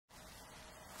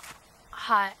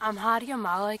Hi, I'm Hadia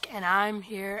Malik, and I'm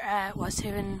here at West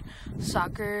Haven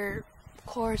Soccer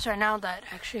Course right now that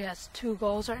actually has two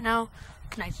goals right now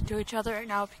connected to each other right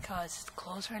now because it's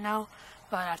closed right now,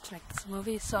 but I have to make this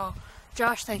movie. So,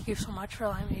 Josh, thank you so much for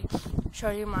letting me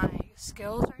show you my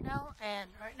skills right now. And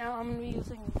right now I'm going to be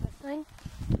using this thing,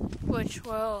 which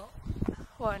will,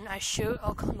 when I shoot,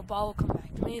 the ball will come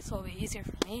back to me, so it'll be easier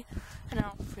for me, and I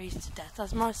don't freeze to death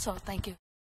as much, so thank you.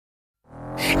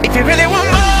 If you really want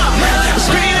more,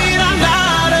 scream it out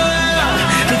louder.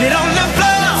 Leave it on the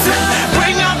floor,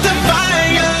 bring out the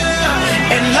fire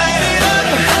and light it up.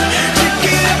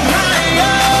 Take it up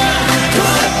higher,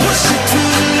 gotta push it to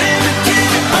the limit,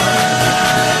 give it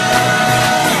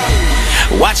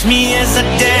more. Watch me as I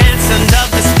dance under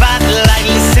the spotlight.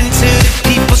 Listen to the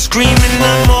people screaming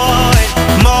out more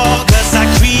and more, 'cause I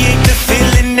create the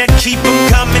feeling that keep 'em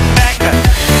coming back.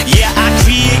 Yeah, I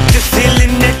create the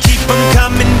feeling that keep 'em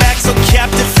coming back, so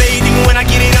captivating when I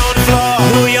get it on the floor.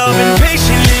 Know you've been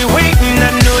patiently waiting,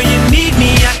 I know you need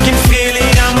me, I can feel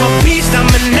it. I'm a beast, I'm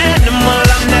an animal,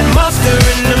 I'm that monster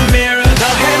in the mirror.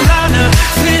 The headliner,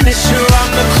 finisher,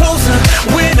 I'm the closer,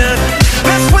 winner.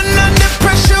 Best when under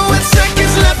pressure with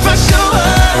seconds left, I show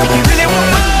up. If you really want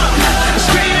more,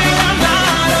 scream it out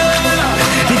louder.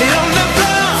 Leave it on the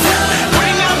floor,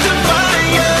 bring out the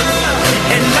fire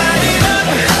and light it up.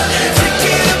 Take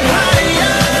it up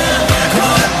higher,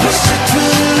 gotta push it to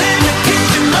the limit,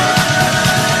 give it more.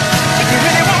 If you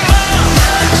really want more,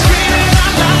 scream it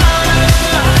out louder.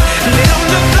 Leave it on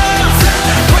the floor,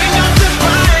 bring out the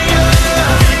fire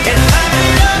and light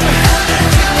it up.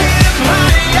 Take it up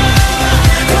higher,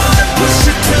 gotta push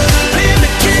it to the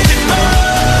limit, give it more.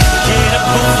 Get up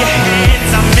on your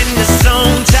hands, I'm in the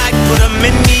zone, tight, put 'em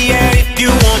in the air if you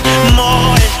want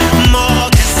more and more,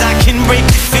 'cause I can break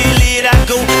it, feel it, I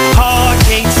go hard,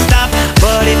 can't stop,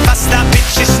 but if I stop it,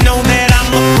 just know that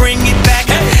I'ma bring it back.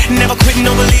 Never quit,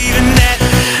 no believing that.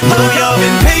 Though you've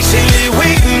been patiently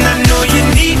waiting, I know you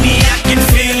need me, I can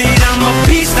feel it. I'm a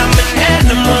beast, I'm an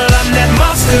animal, I'm that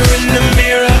monster in the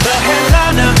mirror. The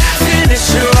headliner,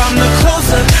 finisher, I'm the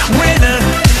closer, winner.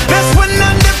 That's when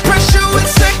under pressure with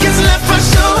seconds left, I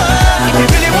show up. If you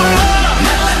really want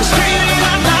more, scream it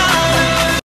out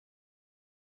loud.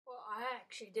 Well, I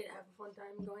actually did have a fun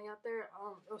time going out there.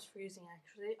 It was freezing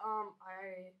actually.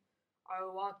 I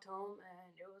walked home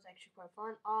and it was actually quite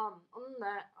fun. Other than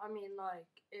that, I mean, like,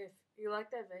 if you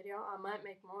like that video, I might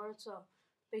make more. So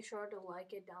make sure to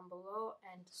like it down below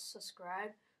and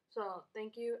subscribe. So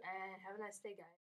thank you and have a nice day, guys.